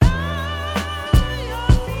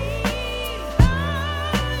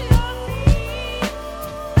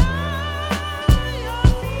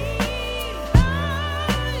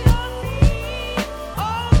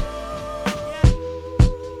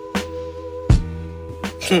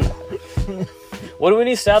What do we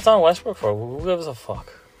need stats on Westbrook for? Who gives a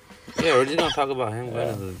fuck? Yeah, we're just gonna talk about him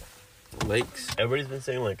going to the Lakes. Everybody's been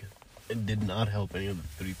saying like it did not help any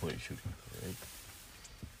of the 3-point shooting, right?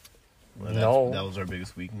 Well, No. That was our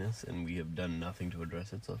biggest weakness, and we have done nothing to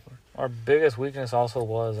address it so far. Our biggest weakness also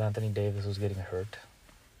was Anthony Davis was getting hurt.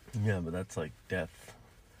 Yeah, but that's like death,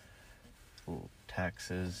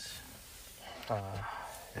 taxes, and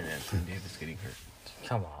Anthony Davis getting hurt.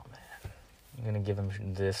 Come on, man. You're gonna give him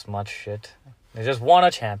this much shit? They just won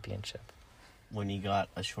a championship. When he got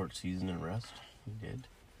a short season and rest, he did.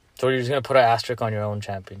 So you're just gonna put an asterisk on your own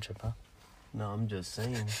championship, huh? No, I'm just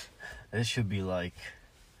saying. This should be like...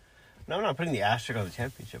 No, I'm not putting the asterisk on the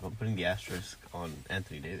championship. I'm putting the asterisk on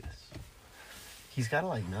Anthony Davis. He's got to,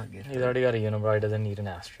 like, not get hurt. He's already got a unibrow. He doesn't need an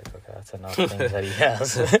asterisk. Okay, that's enough things that he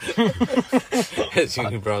has. His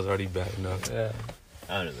unibrow's already bad enough. Yeah.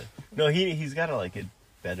 I don't know. No, he's got to, like, get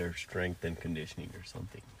better strength and conditioning or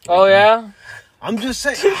something. Oh, yeah? I'm just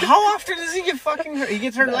saying, how often does he get fucking hurt? He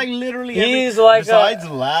gets hurt, like, literally He's like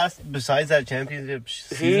besides that championship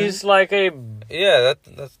season. He's like a... Yeah,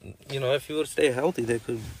 that's if he would stay healthy, they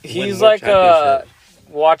could. He's like a...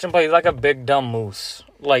 Watch him play. He's like a big dumb moose.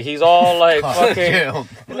 Like, he's all like fucking...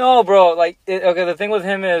 No, bro. Like, okay, the thing with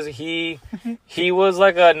him is he was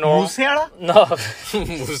like a normal... No.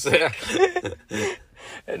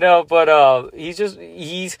 No, but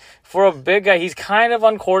he's for a big guy, he's kind of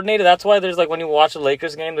uncoordinated. That's why there's like, when you watch the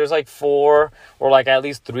Lakers game, there's like 4 or like at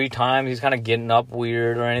least 3 times he's kind of getting up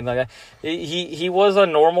weird or anything like that. He was a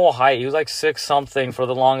normal height. He was like 6 something for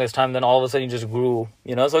the longest time. Then all of a sudden he just grew,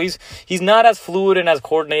 So he's not as fluid and as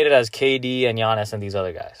coordinated as KD and Giannis and these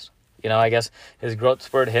other guys. I guess his growth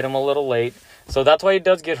spurt hit him a little late. So that's why he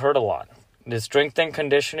does get hurt a lot. Is strength and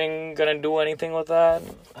conditioning gonna do anything with that?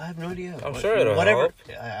 I have no idea. I'm sure it'll help.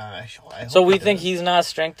 So we think he's not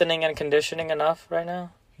strengthening and conditioning enough right now?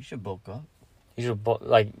 He should bulk up. He should bulk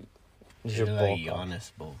Giannis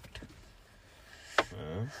bulked.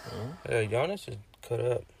 Yeah, Giannis is cut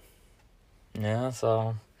up. Yeah,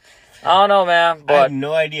 so I don't know, man. But I have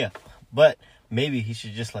no idea. But maybe he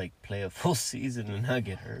should just like play a full season and not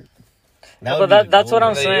get hurt. That's what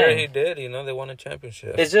I'm The saying. year he did, they won a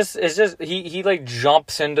championship. It's just he like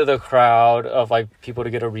jumps into the crowd of like people to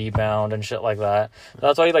get a rebound and shit like that.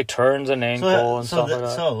 That's why he like turns an ankle and stuff like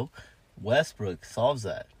that. So Westbrook solves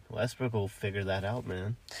that. Westbrook will figure that out,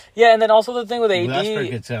 man. Yeah, and then also the thing with AD, Westbrook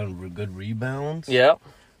gets down good rebounds. Yeah.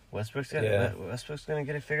 Westbrook's gonna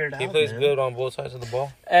get it figured out. He plays good on both sides of the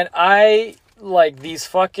ball. And I like these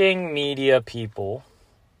fucking media people,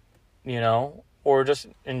 or just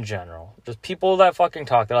in general. Just people that fucking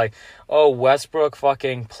talk. They're like, oh, Westbrook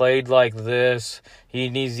fucking played like this.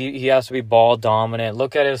 He has to be ball dominant.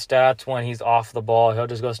 Look at his stats when he's off the ball. He'll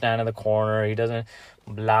just go stand in the corner. He doesn't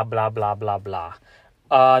blah, blah, blah, blah, blah.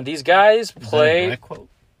 These guys play... Is that a direct quote?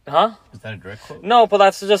 Huh? Is that a direct quote? No, but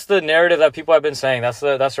that's just the narrative that people have been saying. That's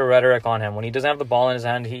the rhetoric on him. When he doesn't have the ball in his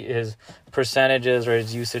hand, his percentages or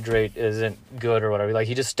his usage rate isn't good or whatever. Like,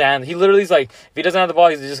 he just stands. He literally is like, if he doesn't have the ball,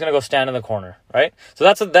 he's just gonna go stand in the corner, right? So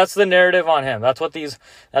that's the narrative on him. That's what these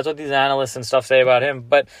analysts and stuff say about him.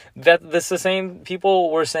 But that's the same people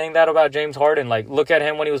were saying that about James Harden. Like, look at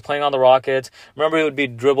him when he was playing on the Rockets. Remember, he would be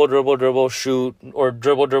dribble, dribble, dribble, shoot, or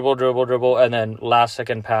dribble, dribble, dribble, dribble, and then last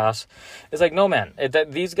second pass. It's like, no, man.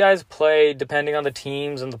 These guys play depending on the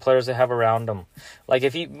teams and the players they have around them. Like,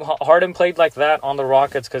 if Harden played like that on the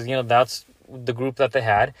Rockets, because that's the group that they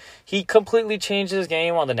had, he completely changed his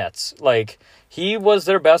game on the Nets. Like, he was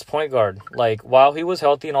their best point guard. Like, while he was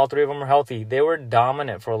healthy and all 3 of them were healthy, they were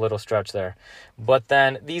dominant for a little stretch there. But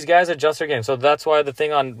then these guys adjust their game. So that's why the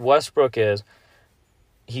thing on Westbrook is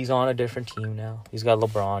he's on a different team now. He's got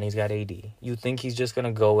LeBron. He's got AD. You think he's just going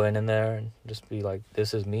to go in there and just be like,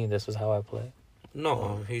 this is me. This is how I play?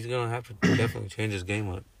 No, he's going to have to definitely change his game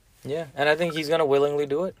up. Yeah, and I think he's going to willingly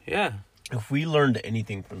do it. Yeah. If we learned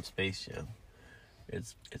anything from Space Jam,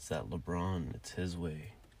 it's that LeBron, it's his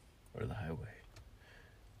way or the highway.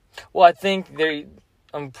 Well, I think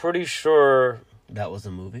I'm pretty sure... That was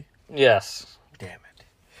a movie? Yes. Damn it.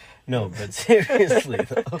 No, but seriously,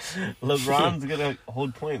 though, LeBron's going to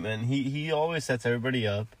hold point, man. He always sets everybody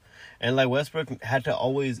up. And, like, Westbrook had to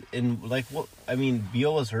always...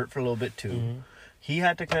 Beal was hurt for a little bit, too. Mm-hmm. He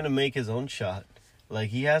had to kind of make his own shot.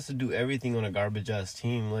 Like, he has to do everything on a garbage-ass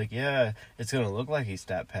team. Like, yeah, it's going to look like he's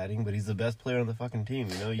stat padding, but he's the best player on the fucking team,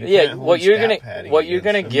 what you're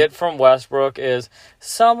gonna get from Westbrook is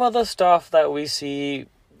some of the stuff that we see,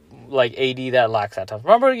 like AD, that lacks that tough.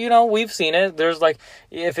 Remember, we've seen it. There's, like,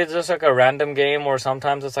 if it's just, like, a random game or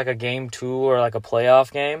sometimes it's, like, a game 2 or, like, a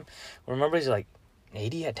playoff game. Remember, he's, like,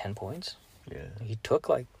 AD had 10 points. Yeah. He took,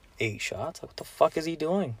 like, 8 shots. Like, what the fuck is he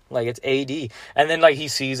doing? Like, it's AD. And then, like, he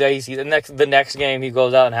sees that. The next game, he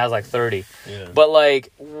goes out and has, like, 30. Yeah. But,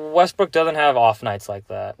 like, Westbrook doesn't have off nights like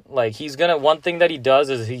that. Like, one thing that he does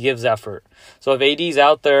is he gives effort. So if AD's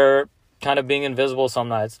out there kind of being invisible some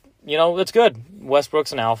nights, you know, it's good.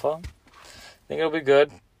 Westbrook's an alpha. I think it'll be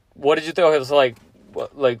good. What did you think? Okay,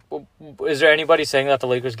 so, is there anybody saying that the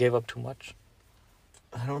Lakers gave up too much?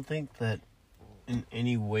 I don't think that in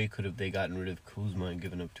any way could have they gotten rid of Kuzma and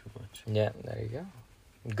given up too much. Yeah, there you go.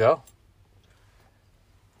 Go.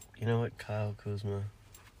 You know what, Kyle Kuzma?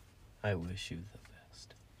 I wish you the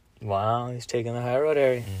best. Wow, he's taking the high road,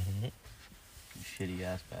 Harry. Mm-hmm. You shitty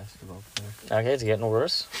ass basketball player. Okay, it's getting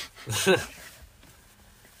worse.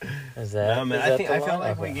 Is that? No, man. is that I the felt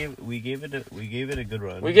line? like Okay. we gave it a good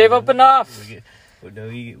run. We gave up enough. I'm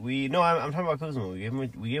talking about Kuzma. We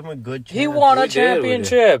gave him a good chance. He won a We did.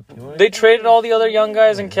 championship. He won a They traded all the other young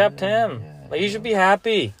guys and kept him. Yeah, Like, he should be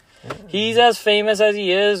happy. He's as famous as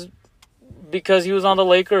he is because he was on the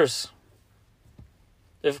Lakers.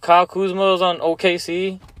 If Kyle Kuzma was on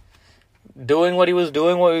OKC, doing what he was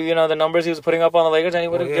doing, the numbers he was putting up on the Lakers, and he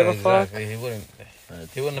wouldn't give a fuck Exactly.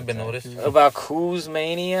 He wouldn't have been noticed. about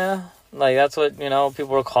Kuzmania. Like, that's what, people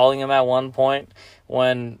were calling him at one point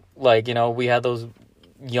when, we had those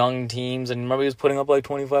young teams, and remember he was putting up like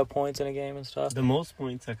 25 points in a game and stuff. The most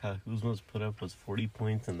points that Kyle Kuzma's put up was 40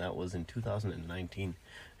 points, and that was in 2019.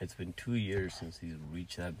 It's been 2 years since he's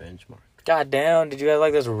reached that benchmark. God damn, did you have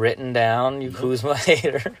like this written down, you Kuzma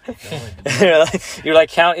hater? No, I didn't. You're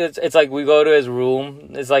like count. It's like we go to his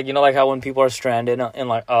room. It's like, like how when people are stranded on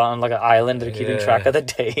like an island, they're keeping track of the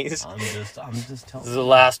days. I'm just This telling is the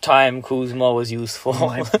last time Kuzma was useful.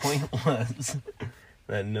 My point was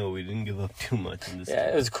that no, we didn't give up too much in this. Yeah,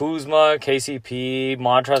 game. it was Kuzma, KCP,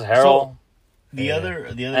 Montrezl Harrell, The other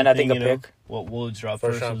and I thing, think a pick. what we'll drop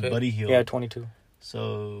First first round was pick? Buddy Hield. Yeah, 22.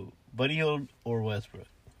 So Buddy Hield or Westbrook,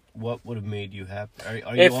 what would have made you happy?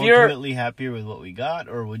 Are If you you're- ultimately happier with what we got,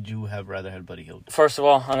 or would you have rather had Buddy Hield? First of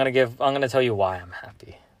all, I'm gonna tell you why I'm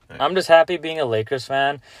happy. Right. I'm just happy being a Lakers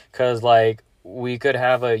fan because like we could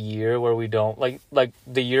have a year where we don't like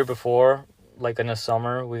the year before, like in the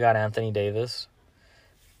summer we got Anthony Davis.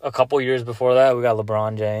 A couple years before that we got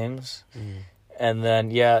LeBron James, and then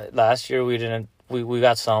last year we didn't. We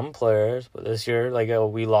got some players, but this year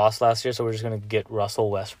we lost last year, so we're just gonna get Russell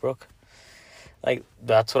Westbrook. Like,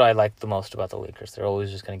 that's what I like the most about the Lakers. They're always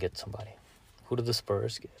just gonna get somebody. Who did the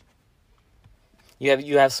Spurs get?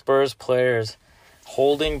 You have Spurs players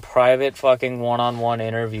holding private fucking one-on-one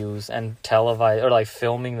interviews and televise or like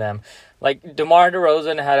filming them. Like DeMar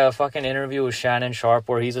DeRozan had a fucking interview with Shannon Sharp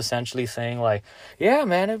where he's essentially saying like, yeah,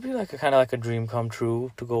 man, it'd be like a kind of like a dream come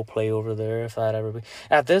true to go play over there if that ever be.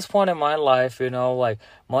 At this point in my life, like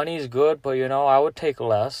money's good, but I would take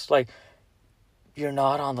less. Like, you're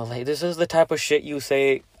not on the Lakers. This is the type of shit you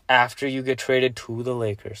say after you get traded to the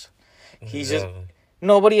Lakers. He's just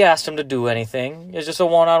nobody asked him to do anything. It's just a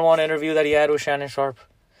one-on-one interview that he had with Shannon Sharp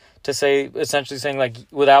to say essentially saying like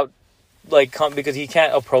without like because he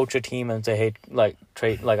can't approach a team and say, hey, like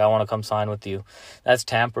trade, like I want to come sign with you. That's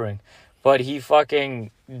tampering. But he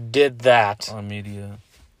fucking did that on media.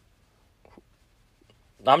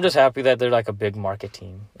 I'm just happy that they're like a big market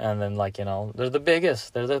team, and then they're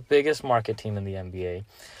the biggest market team in the NBA,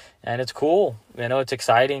 and it's cool. It's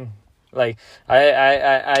exciting. Like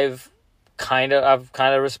I've kind of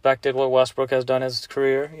respected what Westbrook has done in his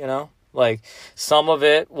career. Like some of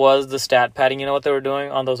it was the stat padding. You know what they were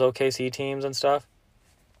doing on those OKC teams and stuff.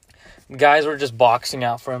 Guys were just boxing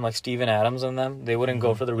out for him, like Steven Adams and them. They wouldn't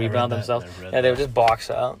go for the rebound themselves. Yeah, they would just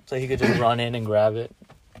box out so he could just run in and grab it.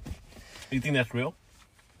 Do you think that's real?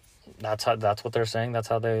 That's what they're saying. That's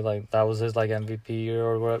how they that was his MVP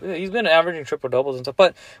or whatever. He's been averaging triple doubles and stuff.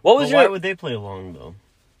 But why would they play along though?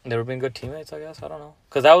 They were being good teammates, I guess. I don't know,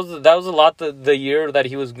 because that was a lot the year that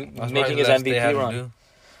he was making his MVP run.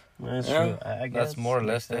 That's Yeah. true. I guess That's more or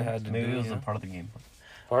less they had to maybe do, it was yeah. a part of the game.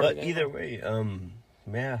 Part of But the game. either way,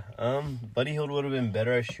 Buddy Hield would have been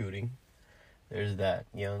better at shooting. There's that,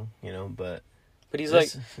 but But he's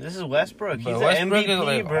this is Westbrook. He's But an Westbrook MVP, is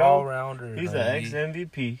like bro. all rounder. He's an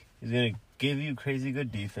ex-MVP. He's gonna give you crazy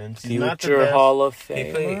good defense. He's not the future best. Hall of He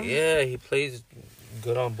Famer. he plays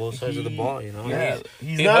good on both sides of the ball. Yeah,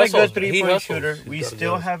 he's he not hustles. a good He three-point hustles. shooter. He's We got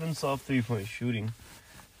still guys. haven't solved three-point shooting,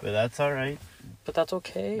 but that's all right. But that's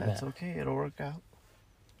okay, That's man. okay. It'll work out.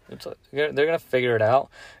 They're gonna figure it out.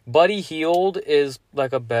 Buddy Hield is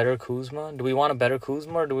like a better Kuzma. Do we want a better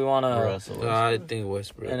Kuzma or do we want Russell. I think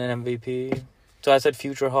Westbrook. an MVP? So I said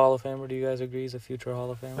future Hall of Famer. Do you guys agree he's a future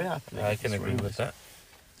Hall of Famer? But yeah, I can agree with that.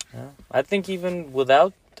 Yeah. I think even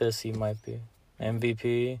without this, he might be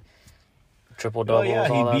MVP, triple Oh doubles. yeah,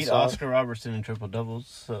 all that he beat stuff. Oscar Robertson in triple doubles.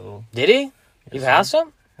 So Did he? You Yes, passed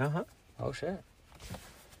him? uh-huh. Oh shit.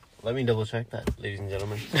 Let me double check that, ladies and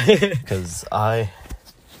gentlemen, because I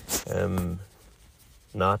am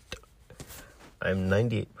not. I'm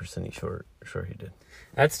 98% sure he did.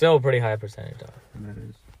 That's still a pretty high percentage, though. That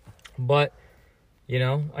is. But, you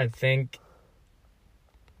know, I think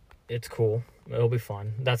it's cool. It'll be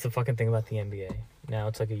fun. That's the fucking thing about the NBA. Now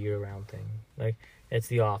it's like a year-round thing. Like, it's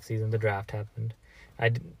the off-season. The draft happened.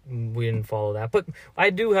 We didn't follow that. But I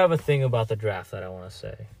do have a thing about the draft that I want to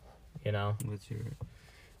say. You know? What's your...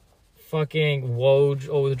 Fucking Woj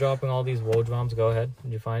always dropping all these Woj bombs. Go ahead.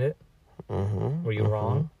 Did you find it? Mm-hmm. Were you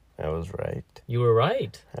wrong? I was right. You were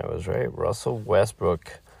right. I was right. Russell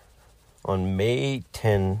Westbrook on May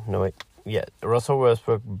 10. No, wait. Yeah. Russell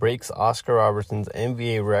Westbrook breaks Oscar Robertson's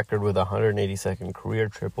NBA record with a 182nd career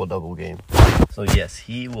triple-double game. So, yes,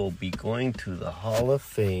 he will be going to the Hall of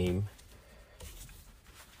Fame.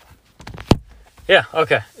 Yeah,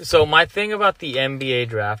 okay. So my thing about the NBA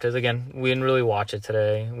draft is, again, we didn't really watch it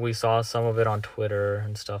today. We saw some of it on Twitter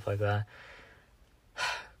and stuff like that.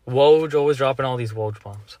 Woj always dropping all these Woj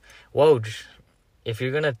bombs. Woj, if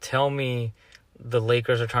you're going to tell me the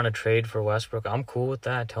Lakers are trying to trade for Westbrook, I'm cool with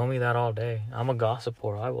that. Tell me that all day. I'm a gossip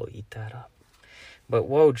whore. I will eat that up. But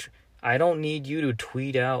Woj, I don't need you to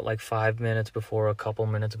tweet out like 5 minutes before, a couple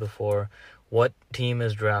minutes before, what team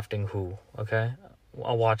is drafting who, okay?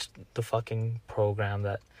 I watched the fucking program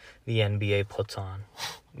that the NBA puts on,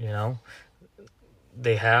 you know?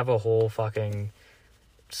 They have a whole fucking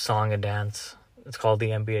song and dance. It's called the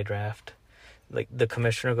NBA draft. Like, the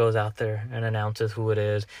commissioner goes out there and announces who it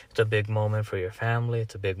is. It's a big moment for your family.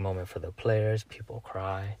 It's a big moment for the players. People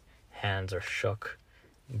cry. Hands are shook.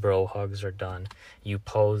 Bro hugs are done. You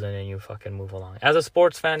pose and then you fucking move along. As a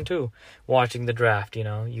sports fan too, watching the draft, you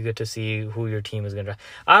know, you get to see who your team is gonna draft.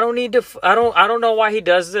 I don't need to. I don't know why he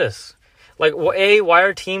does this. Like, why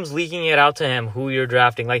are teams leaking it out to him who you're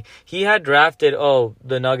drafting? Like, he had drafted. Oh,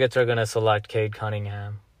 the Nuggets are gonna select Cade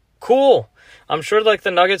Cunningham. Cool. I'm sure like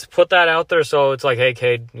the Nuggets put that out there, so it's like, hey,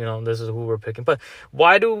 Cade, you know, this is who we're picking. But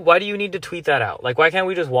why do you need to tweet that out? Like, why can't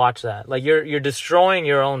we just watch that? Like, you're destroying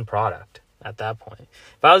your own product at that point.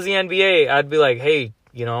 If I was the NBA, I'd be like, hey,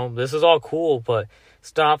 you know, this is all cool, but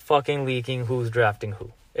stop fucking leaking who's drafting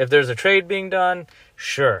who. If there's a trade being done,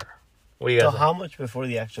 sure. What do you guys So think? how much before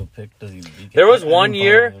the actual pick does he leak it? There was I one didn't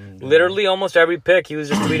year, follow him. literally almost every pick, he was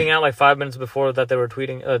just tweeting out like 5 minutes before that they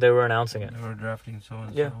were announcing it. They were drafting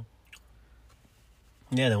so-and-so. Yeah.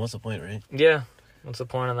 Yeah, then what's the point, right? Yeah. What's the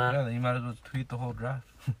point of that? Yeah, then you might as well tweet the whole draft.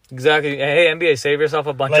 Exactly. Hey, NBA, save yourself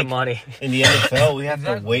a bunch Like, of money. In the NFL, we have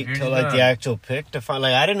Exactly. to wait You're till just like the gonna- actual pick to find.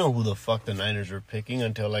 Like, I didn't know who the fuck the Niners were picking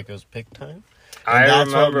until like it was pick time. And I that's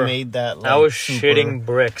remember. what made that. Like, I was super, shitting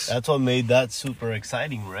bricks. That's what made that super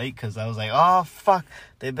exciting, right? Because I was like, oh fuck,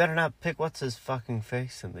 they better not pick what's his fucking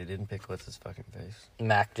face, and they didn't pick what's his fucking face.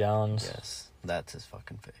 Mac Jones. Yes, that's his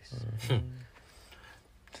fucking face.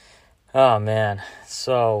 Oh, man.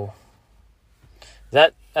 So,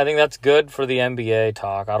 I think that's good for the NBA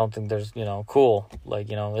talk. I don't think there's, you know, cool. Like,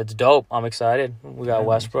 you know, it's dope. I'm excited. We got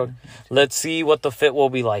Westbrook. Let's see what the fit will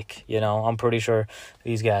be like. You know, I'm pretty sure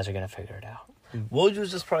these guys are going to figure it out. Woj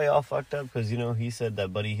was just probably all fucked up because, you know, he said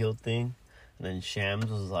that Buddy Hield thing, and then Shams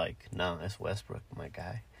was like, nah, that's Westbrook, my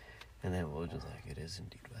guy. And then Woj was like, it is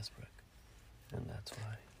indeed Westbrook. And that's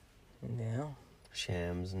why. Yeah.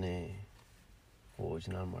 Shams ne Woj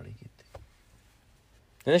na mari ki thi.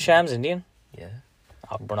 Isn't Shams Indian? Yeah.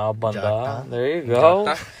 Apna banda. Jata. There you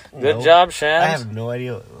go. Good No, job, I Shams. have no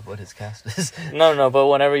idea what his cast is. No, but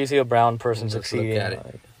whenever you see a brown person Just look succeeding, at it.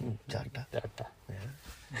 like, Jata. Jata.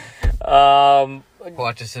 Yeah.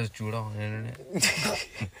 Watch, it says Judah on the internet.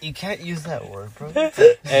 You can't use that word, bro.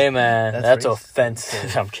 Hey man, that's racist.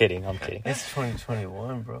 offensive. I'm kidding. It's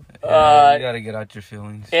 2021, bro. Yeah, you gotta get out your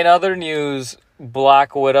feelings. In other news,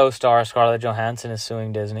 Black Widow star Scarlett Johansson is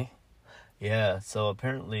suing Disney. Yeah, so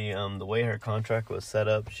apparently the way her contract was set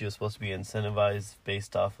up, she was supposed to be incentivized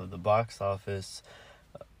based off of the box office.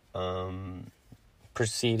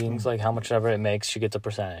 Proceedings, like how much ever it makes, she gets a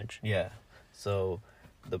percentage. Yeah. So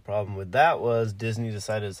the problem with that was Disney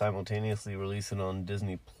decided to simultaneously release it on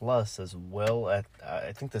Disney Plus as well at,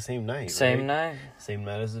 I think, the same night. Same right? night. Same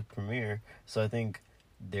night as the premiere. So I think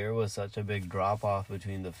there was such a big drop off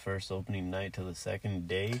between the first opening night to the second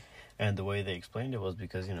day. And the way they explained it was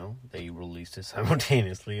because, you know, they released it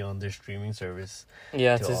simultaneously on their streaming service.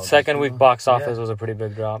 Yeah, To it's all its these second week people. box office Yeah. was a pretty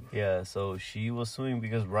big drop. Yeah, so she was suing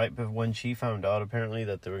because right when she found out, apparently,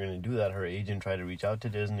 that they were going to do that, her agent tried to reach out to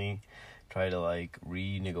Disney, try to, like,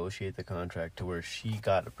 renegotiate the contract to where she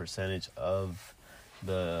got a percentage of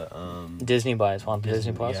the... Disney buys on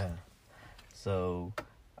Disney Plus. Yeah. So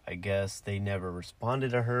I guess they never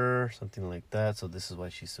responded to her, something like that. So this is why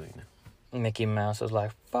she's suing now. Mickey Mouse was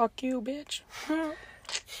like, "Fuck you, bitch."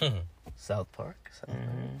 South Park.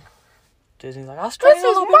 Disney's like, "Australia,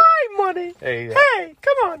 This is my money. There you go. Hey,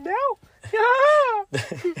 come on now. Yeah.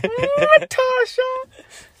 Natasha,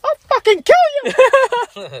 I'll fucking kill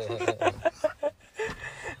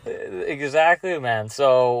you. Exactly, man.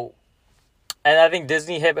 So, and I think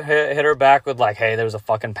Disney hit her back with like, "Hey, there's a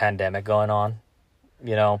fucking pandemic going on."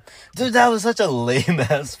 You know, Dude, that was such a lame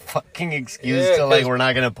ass fucking excuse Yeah, to like 'cause- we're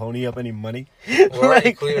not gonna pony up any money. We already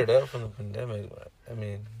Like- cleared up from the pandemic. But, I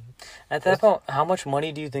mean, at that point, how much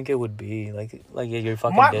money do you think it would be? Like you're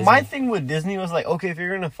fucking Disney. My thing with Disney was like, okay, if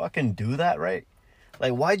you're gonna fucking do that, right?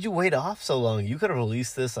 Like, why'd you wait off so long? You could have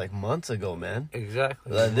released this like months ago, man.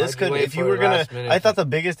 exactly. This Why'd could, wait if you for were gonna, last minute I thought the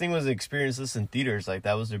biggest thing was to experience this in theaters. Like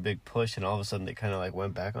that was their big push, and all of a sudden they kind of like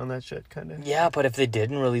went back on that shit, kind of. Yeah, but if they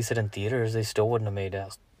didn't release it in theaters, they still wouldn't have made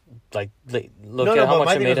us. Like, look No, at how but much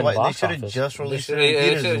my it thing made is in why the they box should have office. just released it should've- in they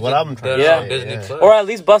theaters. should've Is what just I'm trying done to it Yeah. on say. Disney yeah. Plus. Or at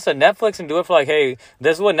least bust a Netflix and do it for like, hey,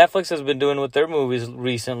 this is what Netflix has been doing with their movies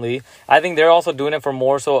recently. I think they're also doing it for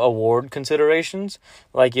more so award considerations.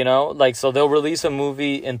 Like, you know, like, so they'll release a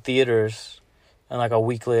movie in theaters and like a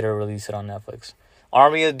week later release it on Netflix.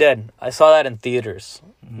 Army of the Dead. I saw that in theaters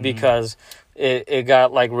because it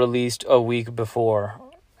got like released a week before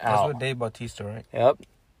That's out. with Dave Bautista, right? Yep.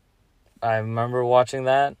 I remember watching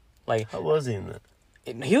that. Like, How was he in that?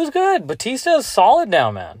 he was good. Batista is solid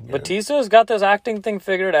now, man. Yeah. Batista's got this acting thing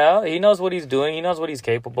figured out. He knows what he's doing. He knows what he's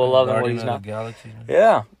capable of and what Guardian he's of the not. Galaxy.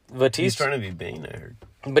 Yeah. He's Batista. trying to be Bane, I heard.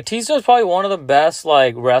 Batista's probably one of the best,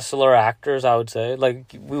 like, wrestler actors, I would say.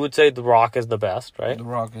 Like, we would say The Rock is the best, right? The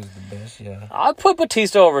Rock is the best, yeah. I'd put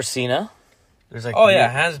Batista over Cena. There's like Oh three- yeah,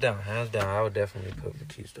 hands down. I would definitely put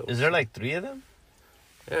Batista. Is there like 3 of them?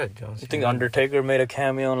 Yeah, John You Cena. think Undertaker made a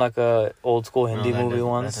cameo in, like, a old school No, Hindi that movie doesn't-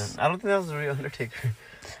 once? that doesn't- I don't think that was the real Undertaker.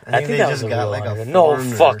 I think that was a real like Undertaker. a No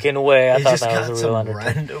foreigner. fucking way. I They thought just that got was a real some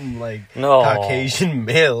Undertaker. random like No. Caucasian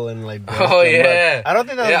male and like. dressed Oh him up. yeah, I don't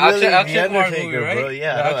think that was yeah, really Akshay the Kumar Undertaker, movie, right? bro.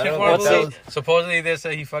 Yeah, The I don't- I Akshay don't Kumar think that movie? was- Supposedly they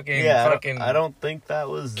say he fucking Yeah, fucking. I don't think that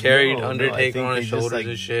was carried no, Undertaker I think on they his just, shoulders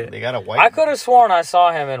and shit. They got a white. I could have sworn I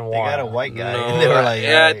saw him in one. They got a white guy, No, and they were like, yeah,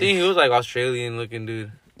 I "Alright." think he was like Australian looking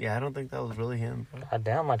dude. Yeah, I don't think that was really him. Bro. God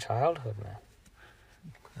damn, my childhood, man.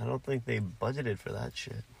 I don't think they budgeted for that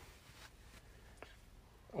shit.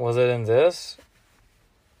 Was it in this?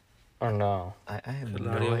 Or no? I have no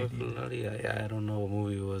Philadelphia, idea. Philadelphia. I don't know what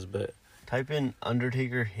movie it was, but Type in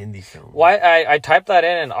Undertaker Hindi film. Why I typed that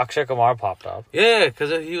in and Akshay Kumar popped up. yeah,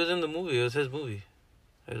 because he was in the movie. It was his movie.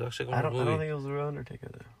 It was Akshay I Kumar's don't movie. think it was the real Undertaker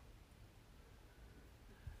though.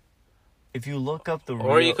 If you look up the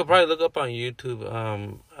Or real, you could probably look up on YouTube,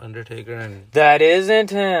 Undertaker, and That isn't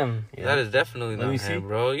him. Yeah. that is definitely Let me not see. him,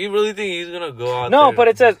 bro. You really think he's gonna go out No, there? but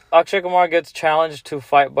it says Akshay Kumar gets challenged to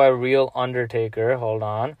fight by real Undertaker. Hold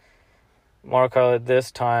on. Mark Carlet,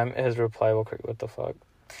 this time his reply will what the fuck?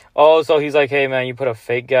 Oh, so he's like, hey man, you put a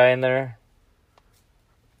fake guy in there?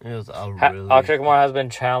 It was a really. Akshay Kumar has been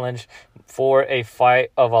challenged for a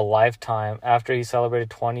fight of a lifetime after he celebrated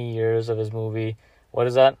 20 years of his movie. What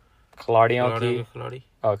is that? Kalardi. Kaladi.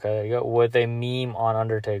 Okay, there you go. With a meme on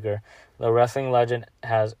Undertaker. The wrestling legend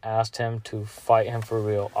has asked him to fight him for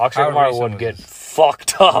real. Akshay How Kumar recent would was get this?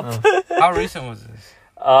 fucked up. How recent was this?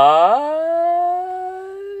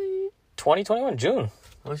 2021, June.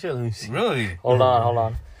 Oh shit! Let me see. Really? Hold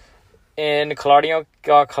on. In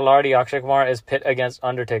Kalardi, Akshay Kumar is pit against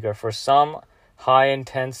Undertaker for some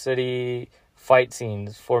high-intensity fight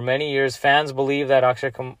scenes. For many years, fans believe that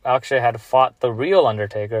Akshay had fought the real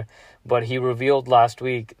Undertaker, but he revealed last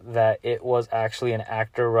week that it was actually an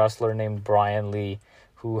actor-wrestler named Brian Lee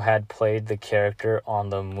who had played the character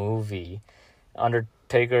on the movie.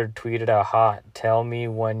 Undertaker tweeted out, "Hot, tell me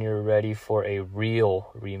when you're ready for a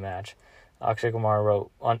real rematch." Akshay Kumar wrote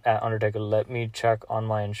at Undertaker, "Let me check on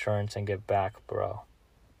my insurance and get back, bro."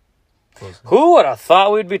 Close. Who would have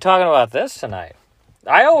thought we'd be talking about this tonight?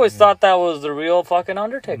 I always thought that was the real fucking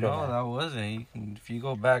Undertaker. No, man. that wasn't. You can, if you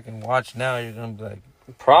go back and watch now, you're gonna be like,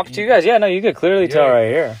 Props to you guys. Yeah, no, you could clearly tell Yeah.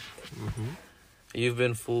 right here. you've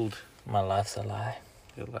been fooled. My life's a lie.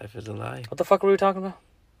 Your life is a lie. What the fuck were we talking about?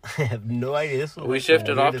 I have no idea. This was We like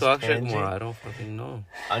shifted the off to weirdest Akshay tangent. Kumar. I don't fucking know.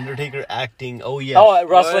 Undertaker acting. Oh yeah. Oh,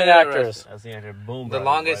 wrestling yeah, actors. That's the actor. Boom. The brought it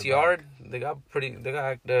longest right yard. back. They got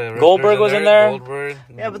the Goldberg was in there. Goldberg.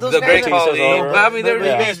 Yeah, but those the guys Great are- Khali. Yeah. I mean, they're But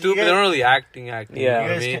just you being guys- stupid. you They're guys- not really acting. Yeah. You know You what I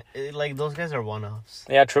guys mean? can't- like those guys are one-offs.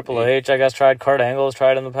 Yeah, Triple H, I guess, tried. Kurt Angle's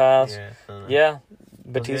tried in the past. Yeah. Yeah.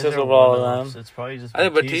 Those Batista's guys are with all of one-offs. them. It's probably just I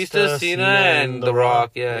think Batista, Cena, and The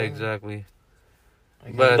Rock. Yeah, Yeah. exactly.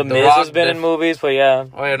 But The The Miz Rock has been in movies, but yeah.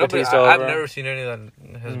 Oh yeah, nobody, Batista I've over. never seen any of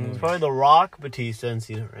his movies. Probably The Rock, Batista, and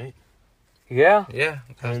Cena, right? Yeah. Yeah,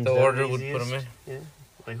 that's Hands the down order would put him in. Yeah.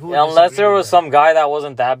 Like, who would Unless disagree there with was that? some guy that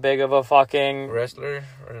wasn't that big of a fucking Wrestler.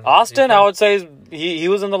 Austin, I would say he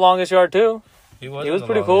was in The Longest Yard too. He was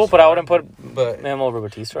pretty cool, but I wouldn't put But him over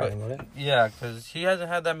Batista or but- anybody. yeah, because he hasn't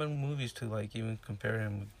had that many movies to like even compare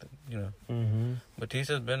him with, you know. Mm-hmm.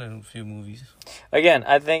 Batista's been in a few movies. Again,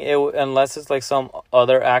 I think unless it's like some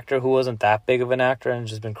other actor who wasn't that big of an actor and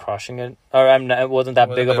just been crushing it, or it wasn't that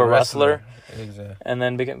big of a wrestler, Exactly. and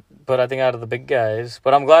then but I think out of the big guys.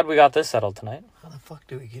 But I'm glad we got this settled tonight. How the fuck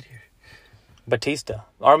did we get here? Batista,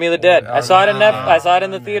 Army of the Dead. I saw it in I saw it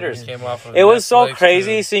in the theaters. Came off of It was so Netflix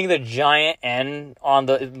crazy to- seeing the giant N on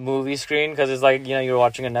the movie screen because it's like, you know, you're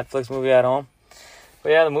watching a Netflix movie at home. But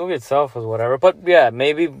yeah, the movie itself was whatever. But yeah,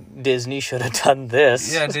 maybe Disney should have done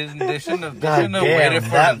this. Yeah, they shouldn't have. They God shouldn't have damn, waited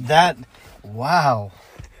for that. Wow,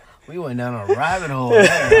 we went down a rabbit hole.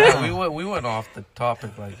 Yeah, we went off the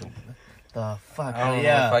topic like. The fuck, I don't know if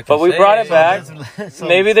yeah. I can But we say brought it back. So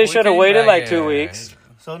Maybe they we should have came waited back, like yeah, 2 yeah, weeks.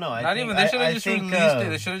 So no, I Not think, even. They should have just think, released it.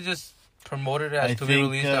 They should have just promoted it as I to be think,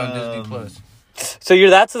 released on Disney Plus. So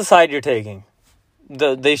that's the side you're taking.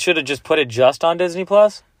 They should have just put it just on Disney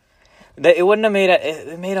Plus. It wouldn't have made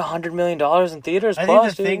it made $100 million in theaters. I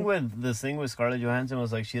plus, think dude. the thing with Scarlett Johansson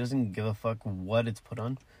was like she doesn't give a fuck what it's put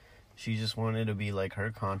on. She just wanted to be like her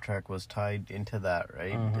contract was tied into that,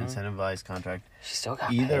 right? Incentivized contract. She still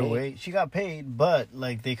got Either paid. way, she got paid, but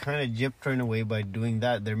like they kind of gypped her in a way by doing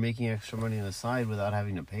that. They're making extra money on the side without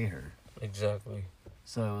having to pay her. Exactly.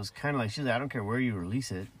 So it was kind of like she's like, I don't care where you release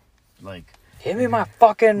it, like Give me my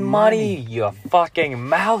fucking money, you fucking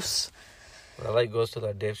mouse. But I like goes to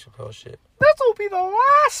that Dave Chappelle shit. this will be the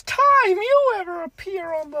last time you ever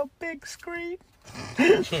appear on the big screen.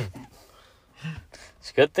 It's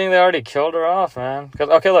a good thing they already killed her off, man. Cause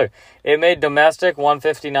okay, look, it made domestic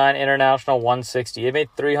 159, international 160. It made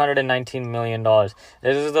 $319 million.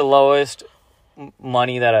 This is the lowest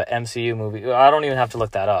money that a MCU movie. I don't even have to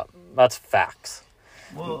look that up. That's facts.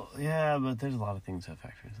 Well, yeah, but there's a lot of things that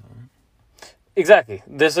factor into that. Exactly.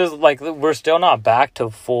 This is like we're still not back to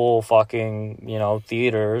full fucking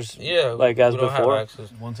theaters. Yeah, Like as we don't before. have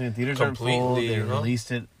access. Once again, theaters aren't full. Completely, They you know?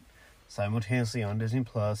 released it simultaneously on Disney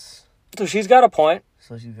Plus. So she's got a point.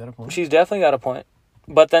 So she's got a point. She's definitely got a point.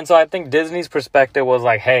 But then, so I think Disney's perspective was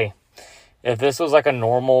like, hey, if this was like a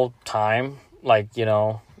normal time, like,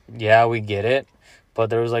 yeah, we get it. But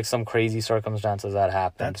there was like some crazy circumstances that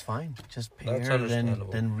happened. That's fine. Just pay That's her, then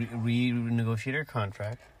understandable. renegotiate her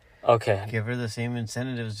contract. Okay. Give her the same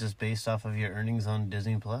incentives just based off of your earnings on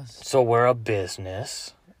Disney Plus. So we're a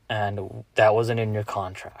business, and that wasn't in your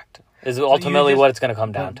contract. Is you ultimately just- what it's going to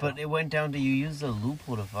come down to. But it went down to you use the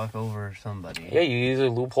loophole to fuck over somebody. Yeah, you use a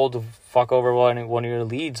loophole to fuck over one of your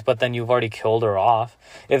leads, but then you've already killed her off.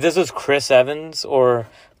 If this was Chris Evans or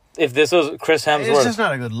if this was Chris Hemsworth, It's just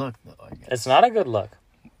not a good look, though, I guess. it's not a good look.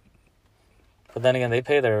 But then again, they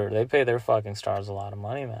pay their fucking stars a lot of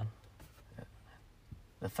money, man.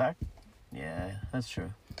 The fact? Yeah, that's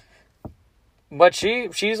true. But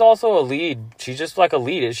she's also a lead. She's just like a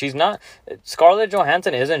lead. She's not. Scarlett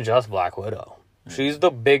Johansson isn't just Black Widow. She's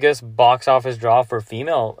the biggest box office draw for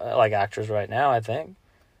female actors right now, I think.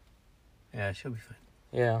 Yeah, she'll be fine.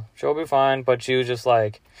 Yeah, she'll be fine. But she was just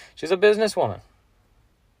like, she's a businesswoman.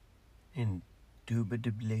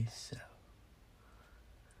 Indubitably so.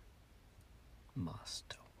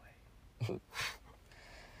 Must away.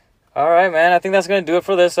 All right, man. I think that's going to do it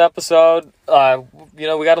for this episode. We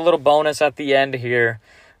got a little bonus at the end here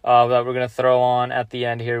that we're going to throw on at the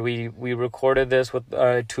end here. We recorded this with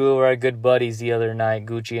two of our good buddies the other night,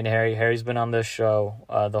 Gucci and Harry. Harry's been on this show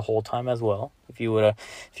the whole time as well. If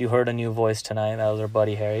you heard a new voice tonight, that was our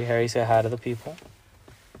buddy Harry. Harry, say hi to the people.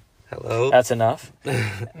 Hello. That's enough.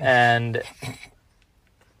 And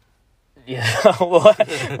yeah,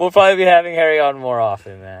 we'll probably be having Harry on more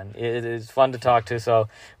often, man. It is fun to talk to. So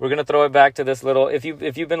we're gonna throw it back to this little. If you've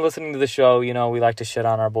been listening to the show, we like to shit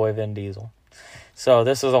on our boy Vin Diesel. So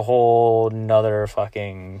this is a whole nother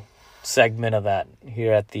fucking segment of that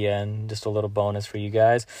here at the end. Just a little bonus for you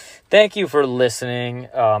guys. Thank you for listening.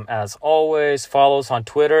 As always, follow us on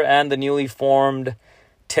Twitter and the newly formed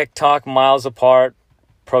TikTok Miles Apart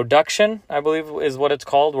Production, I believe is what it's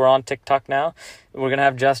called. We're on TikTok now. We're going to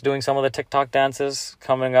have Jess doing some of the TikTok dances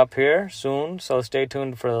coming up here soon, so stay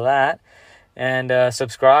tuned for that. And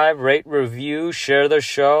subscribe, rate, review, share the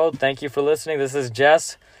show. Thank you for listening. This is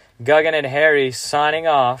Jess, Guggen, and Harry signing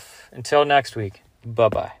off. Until next week.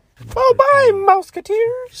 Bye-bye. Bye-bye,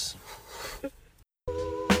 Mouseketeers.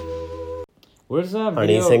 Where's that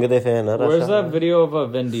Honey, video? sing de fan. Where's that video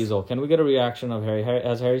of Vin Diesel? Can we get a reaction of Harry?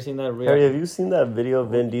 Has Harry seen that? Harry, have you seen that video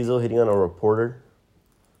of Vin Diesel hitting on a reporter?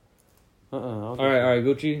 All right,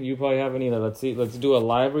 Gucci. You probably haven't either. Let's see. Let's do a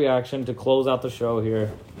live reaction to close out the show here.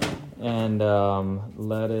 And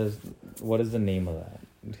what is the name of that?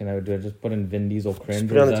 Do I just put in Vin Diesel cringe?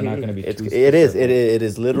 Or is that not going to be too specific? It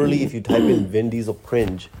is literally, if you type in Vin Diesel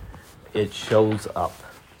cringe, it shows up.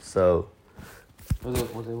 So... Was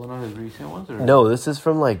it one of his recent ones? Or? No, this is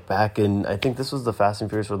from like back in, I think this was the Fast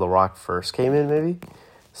and Furious where The Rock first came in, maybe.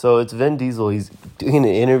 So it's Vin Diesel. He's doing an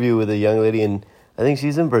interview with a young lady, and I think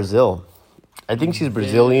she's in Brazil. I think she's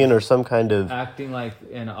Brazilian or some kind of... Acting like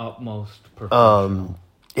an utmost professional.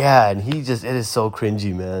 Yeah, and it is so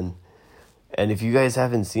cringy, man. And if you guys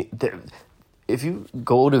haven't seen... If you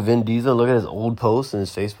go to Vin Diesel, look at his old posts and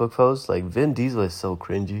his Facebook posts, like, Vin Diesel is so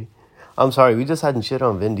cringy. I'm sorry, we just hadn't shit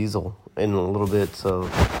on Vin Diesel in a little bit, so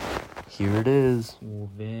here it is.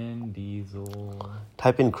 Vin Diesel.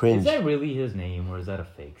 Type in cringe. Is that really his name, or is that a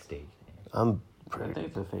fake stage name? I think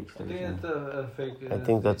it's a fake station. I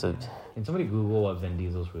think that's a... Can somebody Google what Vin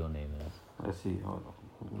Diesel's real name is? Let's see. Hold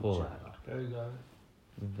on. Pull that up. There you go.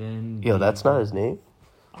 Vin Yo, that's not his name?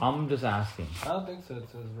 I'm just asking. I don't think so.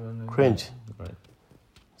 It's his real name. Cringe. Right.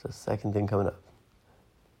 It's the second thing coming up.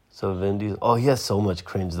 So Vin Diesel... Oh, he has so much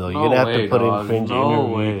cringe, though. You're going to have to put in cringe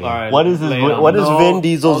interview. All right, What is Vin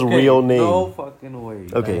Diesel's real name? No fucking way.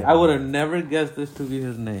 Okay. I would have never guessed this to be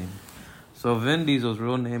his name. So Vin Diesel's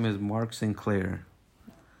real name is Mark Sinclair.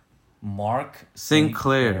 Mark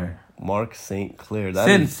Sinclair. Mark St. Clair.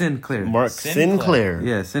 Sinclair. Mark Sinclair.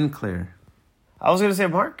 Yeah, Sinclair. I was going to say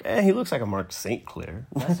Mark. He looks like a Mark St. Clair.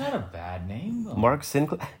 That's not a bad name, though. Mark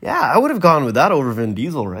Sinclair. Yeah, I would have gone with that over Vin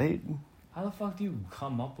Diesel, right? How the fuck do you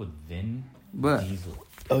come up with Vin But Diesel?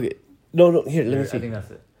 Okay. No, here, let me I see. think that's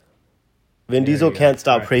it. Vin There Diesel you go. can't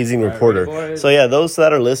stop All right. praising All right, reporter. ready, boys? So yeah, those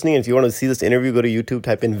that are listening, if you want to see this interview, go to YouTube,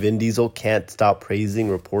 type in Vin Diesel can't stop praising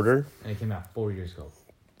reporter. And it came out 4 years ago.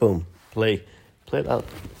 Boom. Play it out.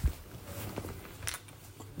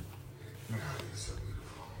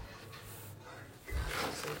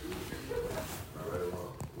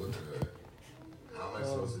 How am I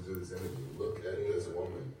supposed to do this interview? Look at this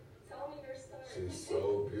woman. She's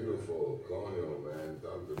so beautiful. Go on, man.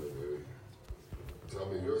 Talk to me, baby. Tell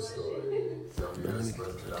me your story. Tell me your story.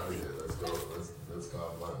 Let's get out of here. Let's go. Let's go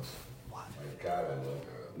have lunch. My God, I love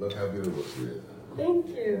her. Look how beautiful she is. Thank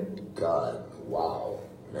you. God, wow.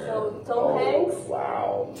 Man. So, Tom Hanks?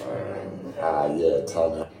 Wow, man. Yeah,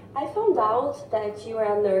 Tom Hanks. I found out that you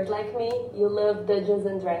are a nerd like me. You love Dungeons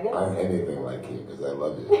and Dragons. I'm anything like you because I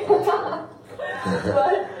love you.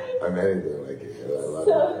 What? I'm anything like you because I love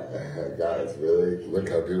you. Guys, really? Look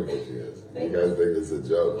how beautiful she is. You guys think it's a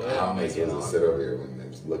joke? How am I supposed to sit over here when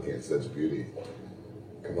I'm looking at such beauty?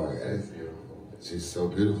 Come on, guys. She's so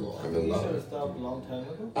beautiful. I'm in love. Stopped a long time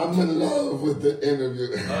ago. I'm in love with the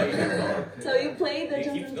interview. So you play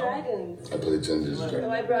Dungeons and Dragons. I play Dungeons and So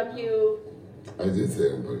Dragons. I brought you... I did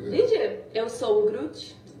say I'm pretty good. Did you? Eu sou o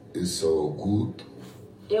Groot. It's so good.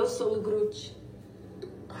 Eu sou o Groot.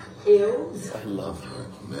 Eu I love her.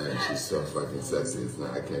 Man, she's so fucking sexy. It's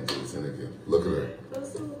not, I can't do this interview. Look at her.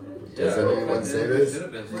 sou o Groot. Does anyone say this?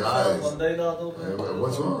 Guys, One day not open.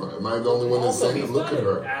 what's wrong? Am I the only one that's saying it? Look at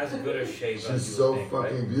her. As good a shape She's so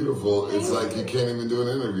fucking beautiful. It's like you can't even do an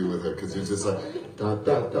interview with her because you're just like da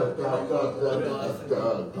da da da da da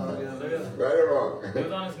da da. Right or wrong?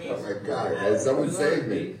 Oh my God! Has someone save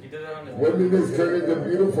me? When did this turn into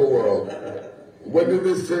beautiful world? When did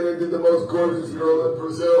this turn into the most gorgeous girl in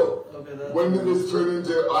Brazil? When did this turn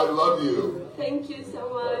into I love you? Thank you so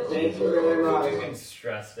much. Thank you very much. I'm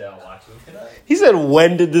stressed out watching tonight. He said,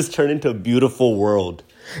 "When did this turn into a beautiful world?"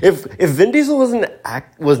 If Vin Diesel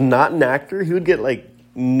was not an actor, he would get like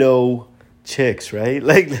no chicks, right?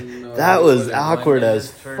 Like that was awkward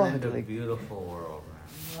as fuck. Like, Beautiful world.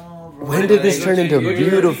 when did this turn into a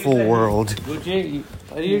beautiful world? Gucci,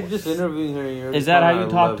 you're just interviewing her. is that how you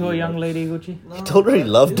talk to a young lady, Gucci? He told her he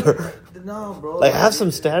loved her. No, bro. Like, have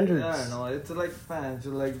some standards. Yeah, no, it's like fans.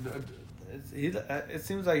 Like, it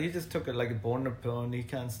seems like he just took it like a boner pill and he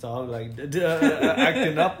can't stop like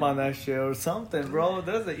acting up on that shit or something, bro.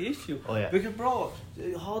 There's an issue. Oh, yeah. Because, bro,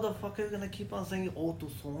 how the fuck are you gonna keep on saying, oh, to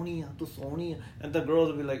Sony, and the girls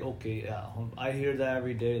will be like, okay, yeah, I hear that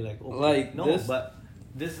every day. Like, okay, Like, no, this- but.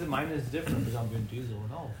 Mine is different because I'm Vin Diesel.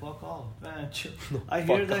 No, fuck off, man. I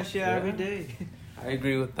hear that shit every day. I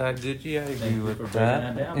agree with that, Gucci. I agree Thank you with for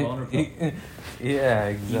that. breaking that down, Boner Pill. Yeah,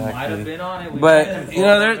 You might have exactly. been on it. But you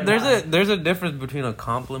know, there's a difference between a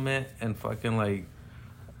compliment and fucking like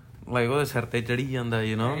like what is herte chadi janda,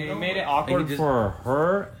 you know? It made it awkward just- for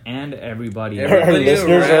her and everybody else. Our Everybody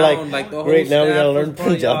listeners are around, like, the whole great, now we staff gotta was learn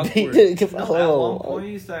probably Punjabi. awkward. No, at one point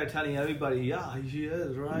he started telling everybody, yeah, she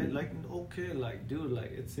is, right? Like, okay, like, dude,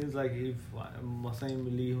 like, it seems like if masai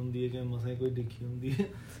mili hundi hai, masai koi dikhi hundi hai.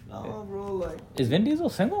 No, bro, like, Is Vin Diesel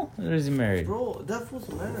single or is he married? bro, that fool's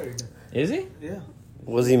married. Is he? Yeah.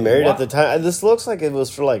 Was he married What? at the time? This looks like it was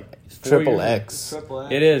for like Triple years X. Triple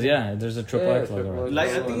X. It is, yeah. There's a triple X logo. Triple X. Like,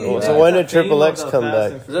 I think Oh, he so has when that did Triple thing X of the come Fast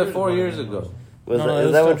back? and Is that 4 Furious years one. ago? Was No, that, no, is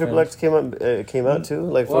it that was when still Triple X came out too?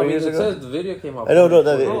 Like 4 Well, I mean, years it ago? says the video came out. I know, no,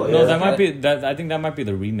 that- before. No, Yeah. that might be that. I think that might be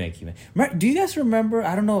the remake he made. Do you guys remember?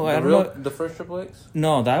 I don't know. I The, don't real, know. the first Triple X?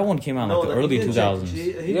 No, that one came out in like the early Indian chick, 2000s.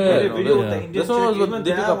 He Yeah, made a no, video yeah. with the Indian This one chick, was with even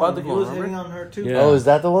Deepika that one, he Padukone, was remember? hitting on her too. Yeah. Oh, is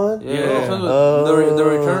that the one? Yeah, Yeah. this one was Oh. the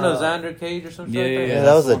return of Xander Cage or something Yeah, like that. Yeah, yeah,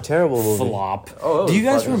 that was a that's terrible movie. Flop. Oh, it Do you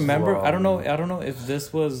was guys fucking remember? flop. I don't know if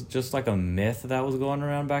this was just like a myth that was going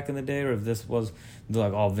around back in the day, or if this was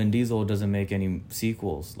like, oh, Vin Diesel doesn't make any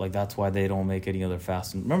sequels. Like that's why they don't make any other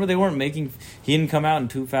Fast. Remember, they weren't making. He didn't come out in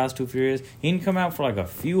Too Fast, Too Furious. He didn't come out for like a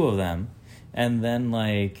few of them, and then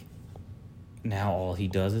like now all he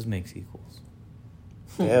does is make sequels.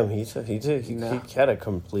 Damn, he had a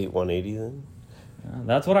complete 180 then. Yeah,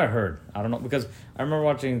 that's what I heard. I don't know because I remember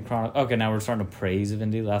watching Okay, now we're starting to praise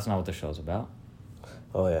Vin Diesel. That's not what the show's about.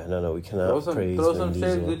 Oh yeah, no, we cannot praise throw Vin some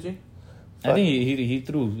shade, Diesel. Gucci. I think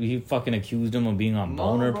he fucking accused him of being on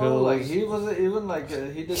boner bro, pills. like he wasn't even like he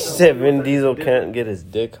did. He a said movie Vin with Diesel Dip- can't get his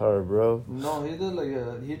dick hard, bro. No, he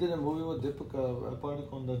did he did a movie with Deepika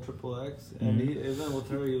Padukone, the Triple X, and he even with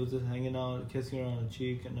her he was just hanging out, kissing her on the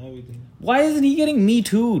cheek and everything. Why isn't he getting Me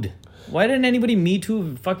Too'd? Why didn't anybody Me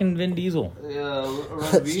Too fucking Vin Diesel? Yeah,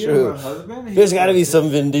 That's Ranveer, true. her husband. he There's was got to like- be some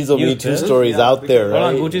Vin Diesel You Me Too pissed? stories Yeah, out there, because- Hold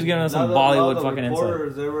on, right? Gucci's giving us some Now Bollywood the fucking insight.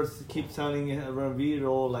 reporters, they were keep telling Ranveer,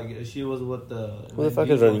 oh, like she was with the. Who the Vin fuck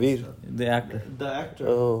is Diesel and Ranveer? stuff. The actor. The actor.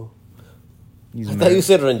 Oh, He's I thought married. you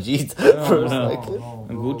said Ranjit for a no. second.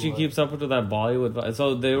 And Gucci keeps up with that Bollywood.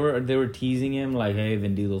 So they were teasing him like, "Hey,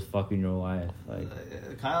 Vin Diesel's fucking your wife." Like,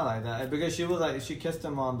 Kind of like that because she was like she kissed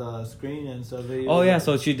him on the screen and so they. oh yeah,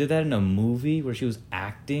 so she did that in a movie where she was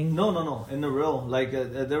acting. No, in the real, like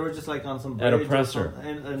they were just like on some At a bridge or presser.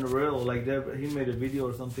 something, in the real, like he made a video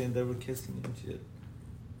or something. And they were kissing and shit.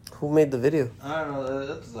 Who made the video? I don't know.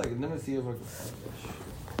 That's like let me see if I can find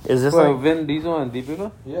it. Is this Well, like, Vin Diesel and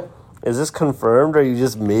Deepika? Yeah. is this confirmed? Or are you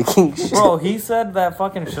just making shit? Bro, he said that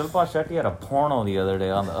fucking Shilpa Shetty had a porno the other day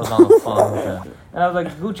on the phone with him. And I was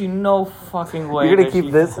like, Gucci, no fucking way. You're gonna that keep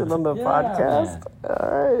she- this in on the Yeah, podcast? man.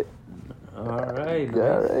 Alright. Alright.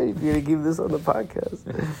 Alright. You're gonna keep this on the podcast.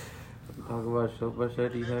 Talk about Shilpa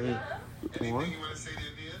Shetty having porn. You want to say to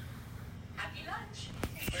India? Happy lunch.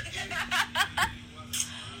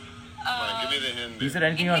 Come on, give me the Hindi. He said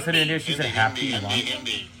anything you want to say to India, she said happy lunch.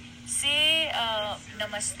 Hindi. Say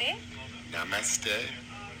namaste. Namaste.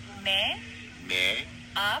 मैं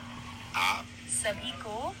आप सभी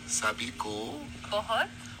को बहुत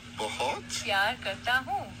बहुत प्यार करता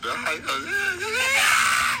हूँ.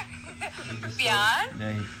 प्यार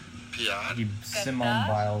प्यार He Simone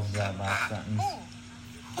Biles that last sentence.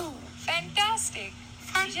 Fantastic.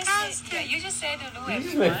 You just said hello You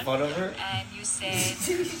just everyone. made fun of her. And you said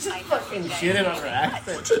I love you guys Shit on her very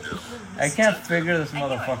accent. I can't figure this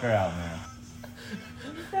motherfucker out, man.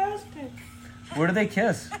 Where do they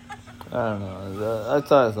kiss? I don't know. I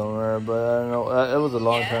saw it somewhere, but I don't know. It was a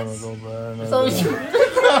long time ago, but I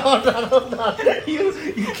don't know.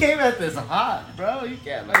 You came at this hot, bro. You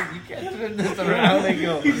can't turn this around and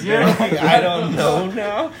go. I don't know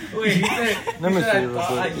now. Wait, he said. Let me see it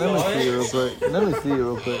real quick. Let me see it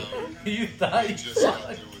real quick. You thought you just have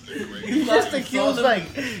to do with it.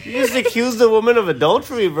 You just accused the woman of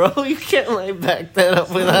adultery, bro. You can't like back that up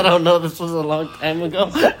with I don't know. This was a long time ago.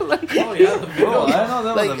 Like, Bro, I know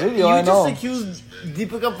that was a video. you I know. just accused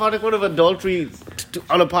Deepika Padukone of adultery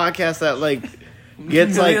on a podcast that like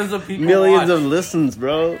gets Millions like of people millions watch. of listens,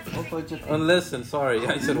 bro. Listen, sorry,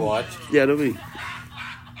 I said watch. Yeah, no me.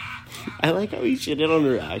 I like how he shitted on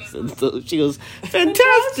her accent. So she goes,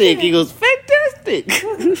 fantastic. He goes, fantastic.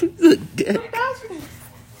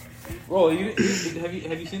 Bro, have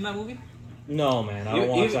you seen that movie? No, man. I don't You-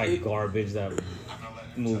 watch you- like you- garbage that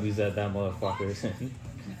movies that motherfucker's in.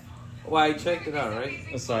 Well, I checked it out, right?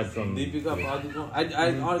 Aside from Deepika Padukone.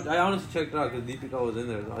 I honestly checked it out because Deepika was in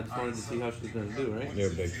there. So I just wanted to see how she's gonna do, right?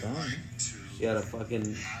 You're a big fan. She had a fucking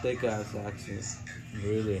thick ass accent.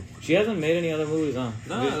 Really? She hasn't made any other movies, huh?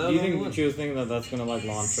 No, Do that you was the think one. she was thinking that that's gonna like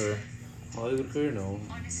launch her? Hollywood career, no.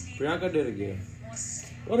 Priyanka did it good.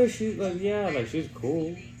 What is she like? Yeah, like she's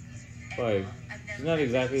cool. Like she's not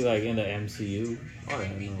exactly like in the MCU. Oh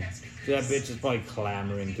yeah, no. That bitch is probably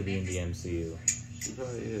clamoring to be in the MCU. She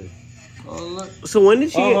probably is. Oh look. So when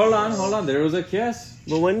did she? Oh, hold on. There was a kiss.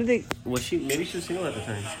 But when did they? Was she? Maybe she was single at the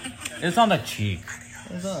time. It's on the cheek.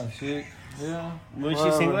 What's up? She. Yeah. Was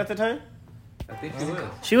she single at the time? I think she was.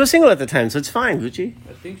 She was single at the time, so it's fine, Gucci.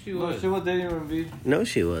 I think she No, was. she was dating Ranveer. No,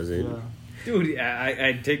 she wasn't. Yeah. Dude,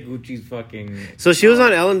 I'd take Gucci's fucking... So she was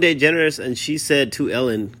on Ellen DeGeneres, and she said to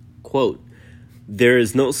Ellen, quote, "There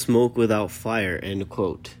is no smoke without fire," end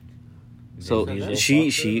quote. So she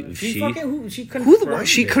confirmed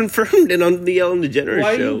it on the Ellen DeGeneres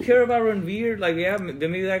Why show. do you care about Ranveer? Like, yeah,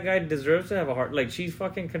 maybe that guy deserves to have a heart. Like, she's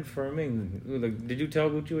fucking confirming. Like, did you tell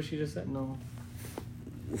Gucci what she just said? No.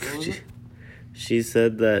 She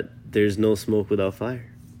said that there's no smoke without fire.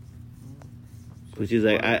 Which is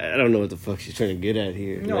like, I don't know what the fuck she's trying to get at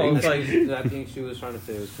here. No, it's like... I think she was trying to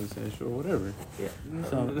say it was consensual or whatever. Yeah.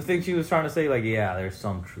 So the thing she was trying to say, like, yeah, there's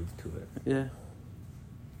some truth to it. Yeah.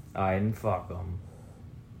 I didn't fuck him.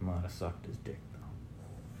 Might have sucked his dick,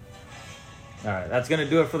 though. Alright, that's gonna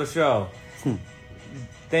do it for the show.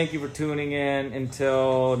 Thank you for tuning in.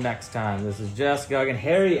 Until next time, this is Jess, Guggen,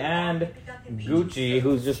 Harry, and Gucci,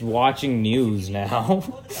 who's just watching news now.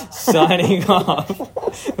 Signing off.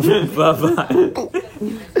 Bye-bye.